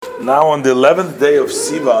Now, on the 11th day of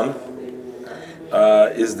Sivan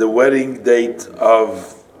is the wedding date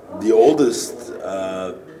of the oldest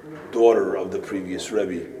daughter of the previous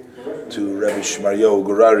Rebbe, to Rebbe Shmaryo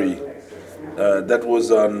Gurari. That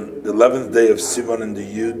was on the 11th day of Sivan in the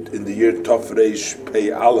year Tov Reish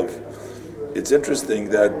Pei Aleph. It's interesting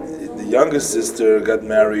that the youngest sister got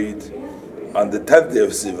married on the 10th day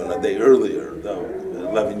of Sivan, a day earlier, though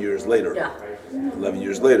 11 years later. Yeah. 11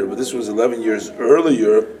 years later, but this was 11 years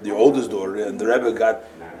earlier, the oldest daughter, and the Rebbe got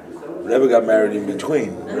married in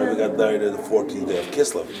between. The Rebbe got married on the 14th day of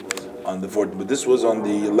Kislev, on the 14th, but this was on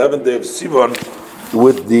the 11th day of Sivan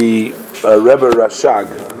with the Rebbe Rashag.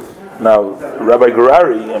 Now, Rabbi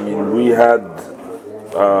Gurari, we had,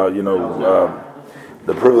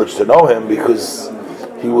 the privilege to know him because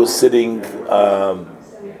he was sitting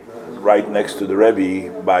right next to the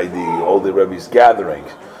Rebbe by all the Rebbe's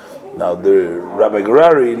gatherings. Now, the Rabbi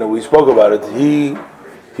Gurari, we spoke about it.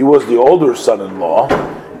 He was the older son-in-law,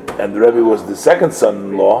 and the Rebbe was the second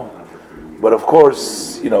son-in-law. But of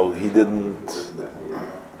course, he didn't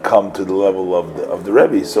come to the level of the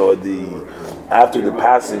Rebbe. So after the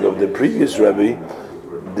passing of the previous Rebbe,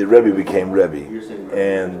 the Rebbe became Rebbe,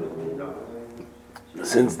 and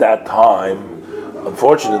since that time,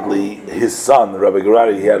 unfortunately, his son, Rabbi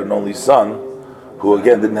Gurari, he had an only son, who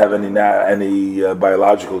again didn't have any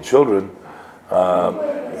biological children.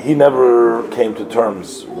 He never came to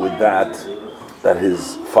terms with that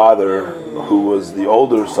his father, who was the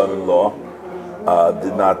older son-in-law,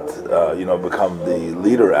 did not become the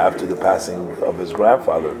leader after the passing of his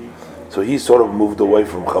grandfather. So he sort of moved away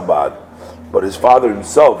from Chabad. But his father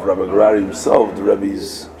himself, Rabbi Gurari himself,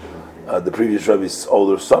 the previous Rebbe's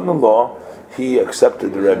older son-in-law, he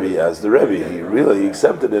accepted the Rebbe as the Rebbe. He really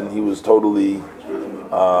accepted it, and he was totally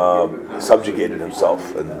subjugated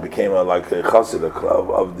himself and became like a chassid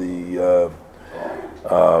of the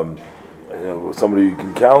somebody you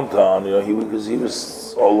can count on. Because he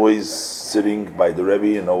was always sitting by the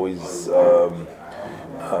Rebbe and always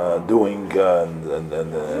doing and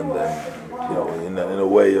in a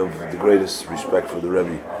way of the greatest respect for the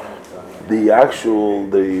Rebbe.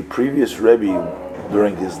 The previous Rebbe,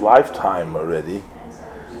 during his lifetime already,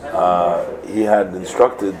 he had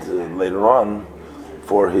instructed later on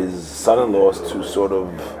for his son-in-laws to sort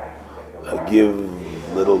of give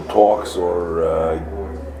little talks or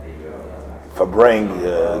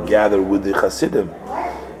gather with the Hasidim.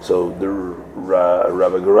 So the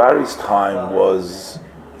Rabbi Gurari's time was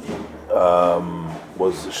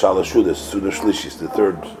Shalashudas, Suda Shlishis, the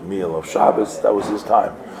third meal of Shabbos. That was his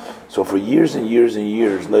time. So for years and years and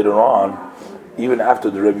years later on, even after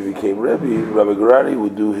the Rebbe became Rebbe, Rabbi Gurari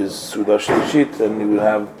would do his Suda Shlishit, and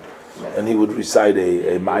he would recite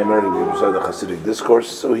a Maimer, he would recite a Hasidic discourse.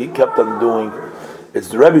 So he kept on doing. It's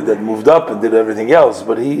the Rebbe that moved up and did everything else,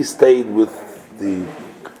 but he stayed with the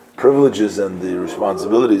privileges and the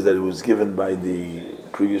responsibilities that he was given by the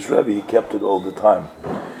previous Rebbe. He kept it all the time.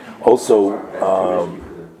 Also,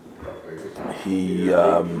 he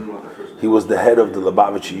was the head of the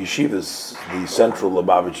Lubavitcher Yeshivas, the central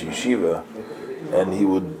Lubavitcher Yeshiva, and he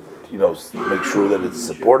would, make sure that it's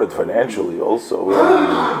supported financially. Also,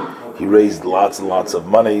 he raised lots and lots of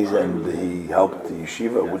money, and he helped the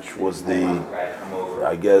yeshiva, which was the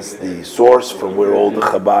source from where all the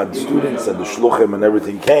Chabad students and the shluchim and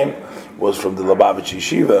everything came, was from the Lubavitcher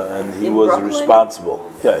Yeshiva, and he was responsible.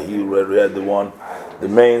 Yeah, he had the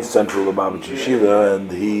main central Lubavitcher Yeshiva, and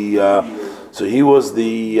so he was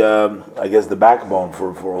the backbone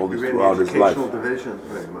for all this throughout his life. Division,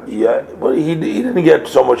 pretty much. Yeah, but he didn't get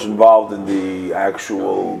so much involved in the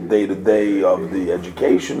actual day-to-day of the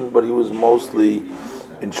education, but he was mostly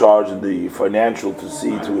in charge of the financial to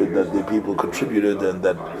see to it that the people contributed and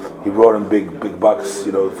that he brought in big bucks,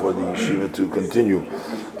 for the yeshiva to continue.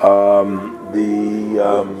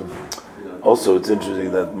 Also, it's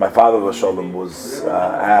interesting that my father Vashalom was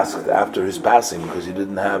asked after his passing, because he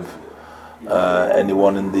didn't have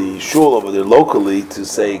anyone in the shul over there locally to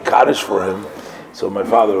say Kaddish for him. So my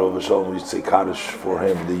father, Vashalom, used to say Kaddish for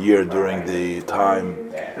him the year during the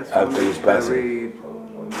time after his passing.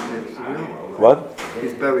 What?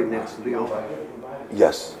 He's buried next to the altar.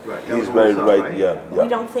 Yes, Right. he's buried right. Yeah. You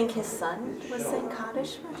don't think his son was saying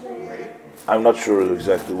Kaddish? I'm not sure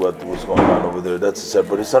exactly what was going on over there. That's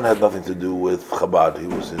separate. His son had nothing to do with Chabad. He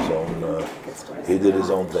was his own. He did his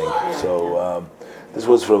own thing. So this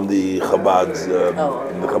was from the Chabad's,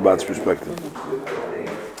 the Chabad's perspective.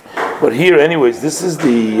 But here, anyways, this is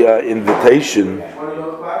the invitation.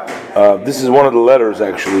 This is one of the letters,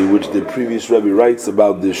 actually, which the previous Rebbe writes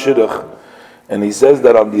about the Shidduch. And he says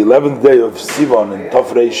that on the 11th day of Sivan in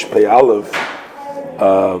Tov Reish Pei Aleph,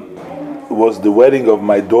 was the wedding of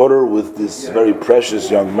my daughter with this very precious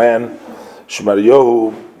young man,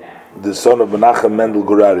 Shmaryohu, the son of Menachem Mendel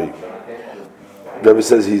Gurari. The Rebbe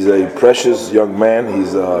says he's a precious young man,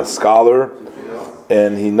 he's a scholar,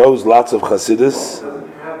 and he knows lots of Chassidus,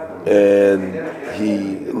 and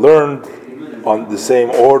he learned on the same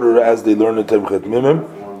order as they learned in Temchet Mimim,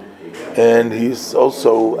 and he's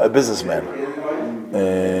also a businessman,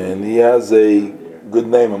 and he has a good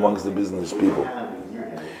name amongst the business people.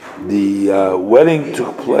 The wedding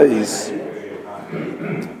took place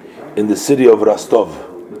in the city of Rostov.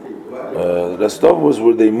 Rostov was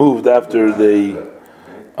where they moved after they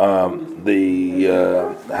had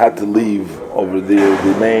to leave over there.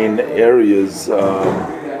 The main areas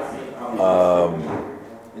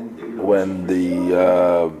when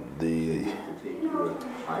the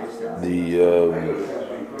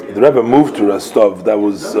Rebbe moved to Rostov. That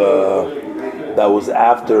was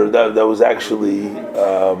after that was actually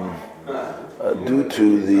due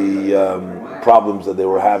to the problems that they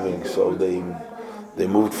were having. So they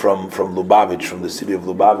moved from Lubavitch, from the city of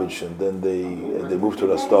Lubavitch, and then they moved to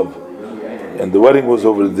Rostov, and the wedding was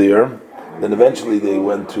over there. Then eventually they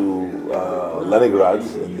went to Leningrad,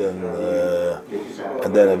 and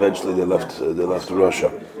then eventually they left Russia.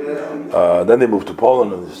 Then they moved to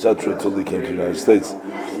Poland, etc., until they came to the United States.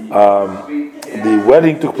 The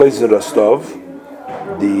wedding took place in Rostov.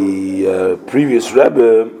 The previous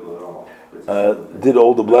Rebbe did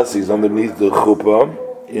all the blessings underneath the chuppah,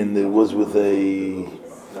 and it was with a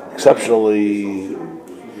exceptionally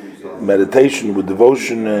meditation with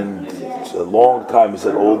devotion, and it's a long time. He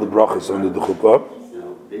said all the brachas under the chuppah,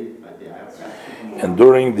 and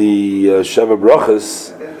during the Sheva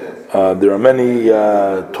brachas, there are many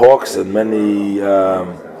talks and many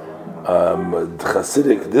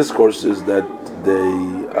Hasidic discourses that the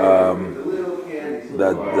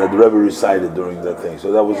Rebbe recited during that thing.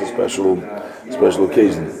 So that was a special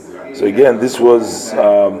occasion. So again, this was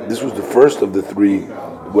the first of the three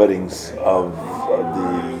weddings of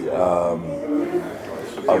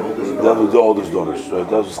that was the oldest daughters. Right?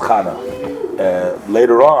 That was Chana.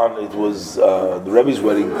 Later on, it was the Rebbe's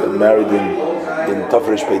wedding, married in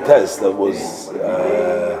Tafresh Peites. That was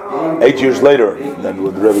 8 years later than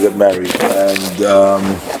when the Rebbe got married, and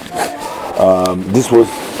this was.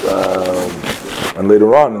 And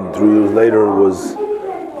later on, and 3 years later, was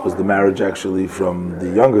the marriage actually from the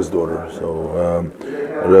youngest daughter, so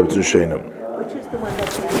Rebbe Shena. Which is the one that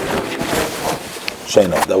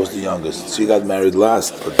Shena, that was the youngest. She got married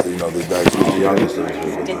last, but she was the youngest.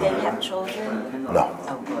 Did they have children? No.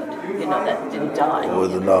 Oh, good. That didn't die.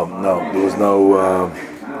 There was no.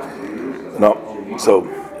 So,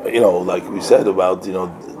 like we said about,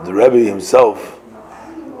 the Rebbe himself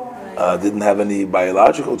didn't have any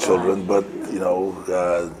biological children, but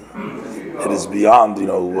it is beyond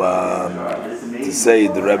to say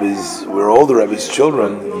we're all the Rebbe's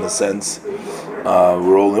children in a sense.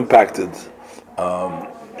 We're all impacted.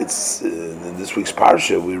 It's in this week's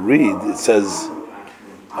parsha we read. It says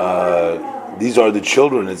these are the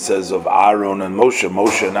children. It says of Aaron and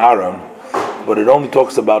Moshe and Aaron, but it only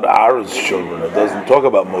talks about Aaron's children. It doesn't talk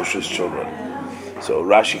about Moshe's children. So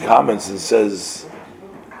Rashi comments and says,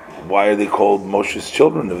 why are they called Moshe's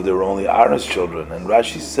children if they were only Aaron's children? And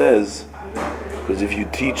Rashi says, because if you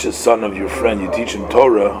teach a son of your friend, you teach him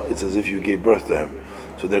Torah, it's as if you gave birth to him.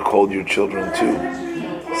 So they're called your children too.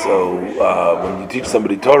 So when you teach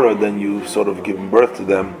somebody Torah, then you sort of give birth to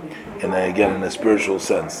them, in a spiritual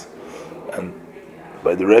sense. And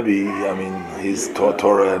by the Rebbe, he's taught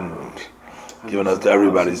Torah and given us to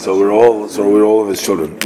everybody. So we're all of his children.